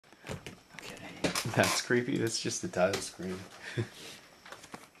That's creepy. That's just the title screen.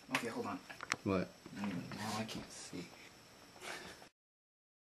 Okay, hold on. What? Now I can't see.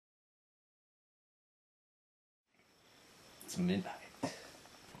 It's midnight.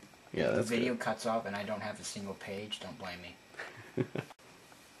 Yeah, that's the video good. cuts off and I don't have a single page. Don't blame me.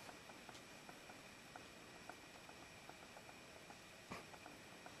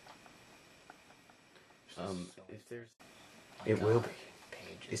 If there's... My It will God, be.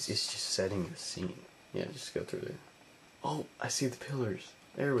 Pages. It's just setting the scene. Yeah, just go through there. Oh, I see the pillars.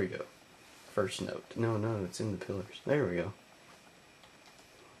 There we go. First note. No, it's in the pillars. There we go.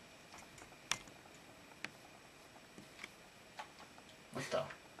 What the?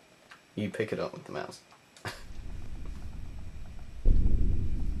 You pick it up with the mouse.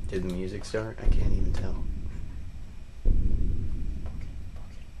 Did the music start? I can't even tell.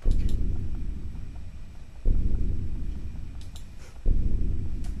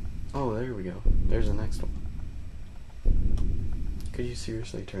 Oh, there we go. There's the next one. Could you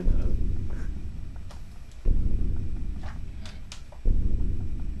seriously turn that up?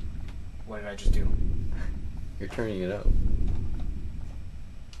 What did I just do? You're turning it up.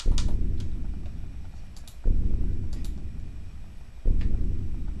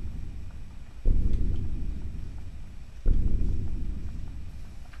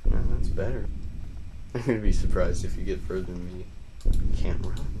 Well, that's better. I'm gonna be surprised if you get further than me. Can't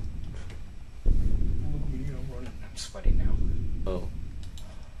run. I'm sweating now. Oh.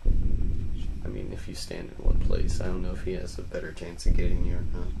 I mean, if you stand in one place, I don't know if he has a better chance of getting you or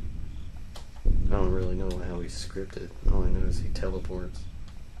not. I don't really know how he's scripted. All I know is he teleports.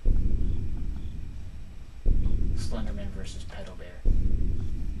 Slenderman versus Pedal Bear.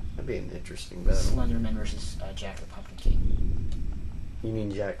 That'd be an interesting battle. Slenderman versus Jack the Pumpkin King. You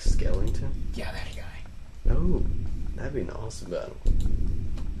mean Jack Skellington? Yeah, that guy. Oh, that'd be an awesome battle.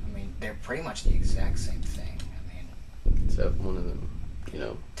 I mean, they're pretty much the exact same thing. I mean, Except one of them,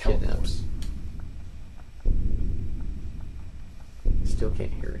 Teleport. kidnaps. Still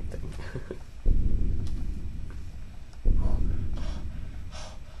can't hear anything. oh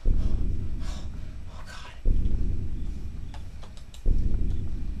God.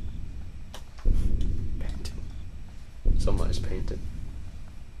 Painting. Somebody's painting.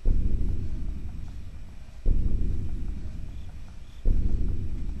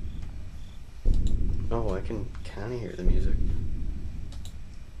 Oh, I can kind of hear the music.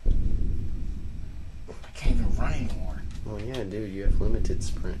 I can't even run anymore. Well, yeah, dude, you have limited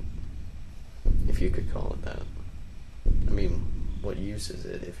sprint. If you could call it that. I mean, what use is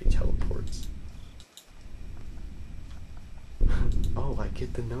it if he teleports? Oh, I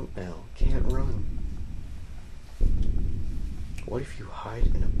get the note now. Can't run. What if you hide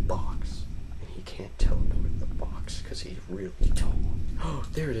in a box and he can't teleport the box because he's really tall? Oh,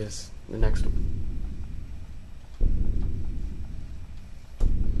 there it is. The next one.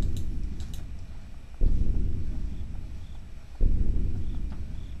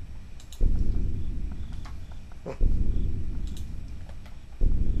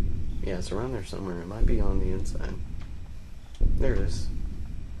 Yeah, it's around there somewhere. It might be on the inside. There it is.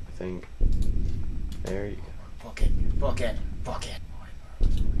 I think. There you go. Book it. Book it. Book it.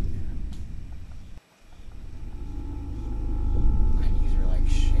 My knees are like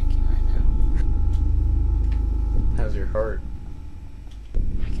shaking right now. How's your heart?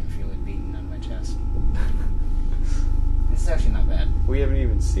 I can feel it beating on my chest. This is actually not bad. We haven't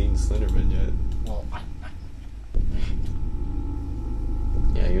even seen Slenderman yet. Well,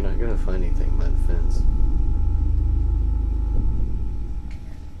 Yeah, you're not gonna find anything by the fence.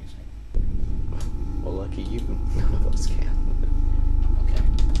 Well, lucky you. None of us can. Okay.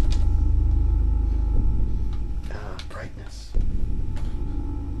 Ah, brightness.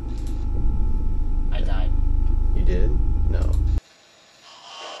 I died. You did? No.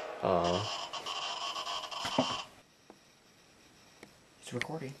 Aw. It's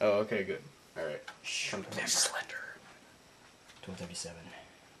recording. Oh, okay, good. Alright. There's Slender. 12:37.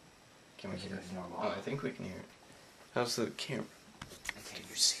 Can we hear it? It's normal. Oh, I think we can hear it. How's the camera? Can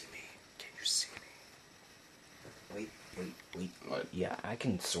you see me? Can you see me? Wait. What? Yeah, I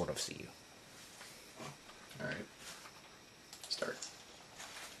can sort of see you. Alright. Start.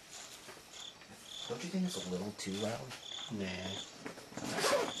 Don't you think it's a little too loud? Nah.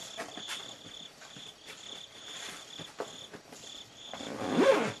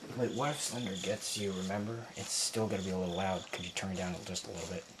 Wait, what if Slender gets you, remember? It's still gonna be a little loud. Could you turn it down just a little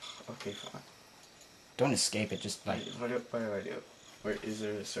bit? Okay, fine. Don't escape it, just like... What do I do? Where, is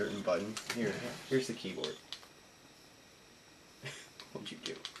there a certain button? Here's the keyboard. What'd you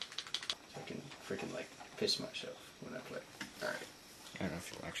do? So I can freaking, like, piss myself when I play. Alright. I don't know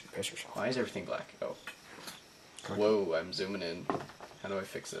if you'll actually piss yourself. Why is everything black? Oh. Correct. Whoa, I'm zooming in. How do I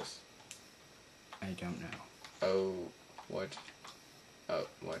fix this? I don't know. Oh, what? Oh,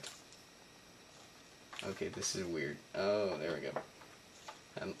 what? Okay, this is weird. Oh, there we go.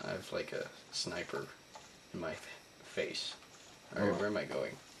 I have like a sniper in my face. Alright, where am I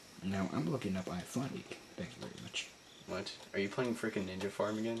going? Now, I'm looking up iFunny. Thank you very much. What? Are you playing freaking Ninja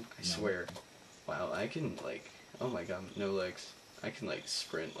Farm again? I swear. Wow, I can like... Oh my god, no legs. I can like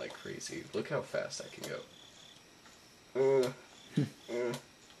sprint like crazy. Look how fast I can go.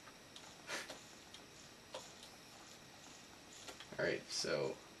 Alright,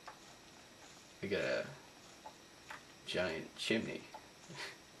 so... We got a giant chimney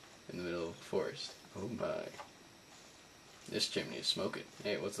in the middle of the forest. Oh my. This chimney is smoking.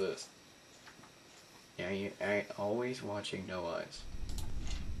 Hey, what's this? Yeah, I always watching no eyes.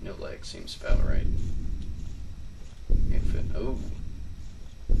 No legs seems about right. Infant. Oh.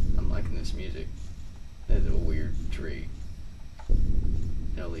 I'm liking this music. That's a weird tree.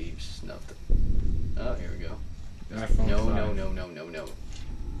 No leaves, nothing. Oh, here we go. No.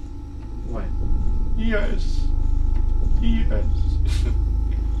 What? Yes. Yes.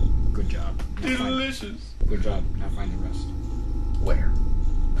 Good job. Delicious. Good job. Now find the rest. Where?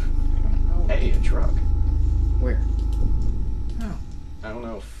 I don't know. Hey, a truck. Where? Oh. I don't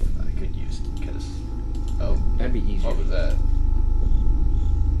know if I could use it because... Oh. That'd be easier. What was that?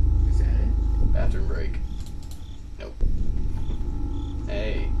 Is that it? Bathroom break. Nope.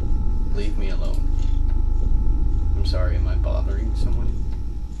 Hey. Leave me alone. I'm sorry, am I bothering someone?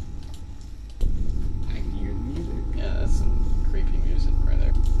 I can hear the music. Yeah, that's some creepy music right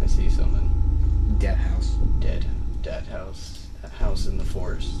there. I see something. Dead house. Dead house. A house in the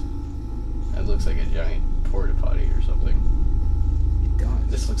forest. That looks like a giant porta potty or something. It does.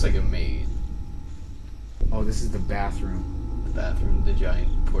 This looks like a maid. Oh, this is the bathroom. The bathroom, the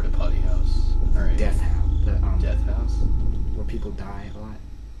giant porta potty house. Alright. Death house. The, Death house? Where people die a lot.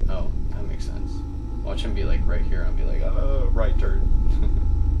 Oh, that makes sense. Watch him be like right here and be like, oh, right turn.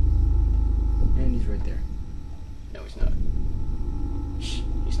 And he's right there. No, he's not. Shh,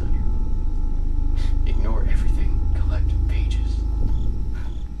 he's not here. Ignore everything. Collect pages.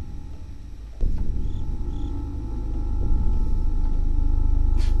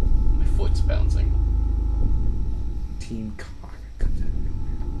 My foot's bouncing. Team Cock comes out of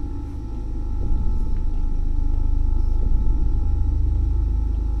nowhere.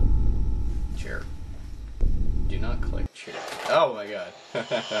 Chair. Do not click chair. Oh my god.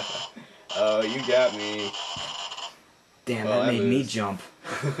 Oh, you got me. Damn, Well, that I made me lose. jump.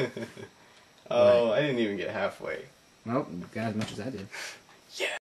 Oh, I didn't even get halfway. Well, you got as much as I did. Yeah.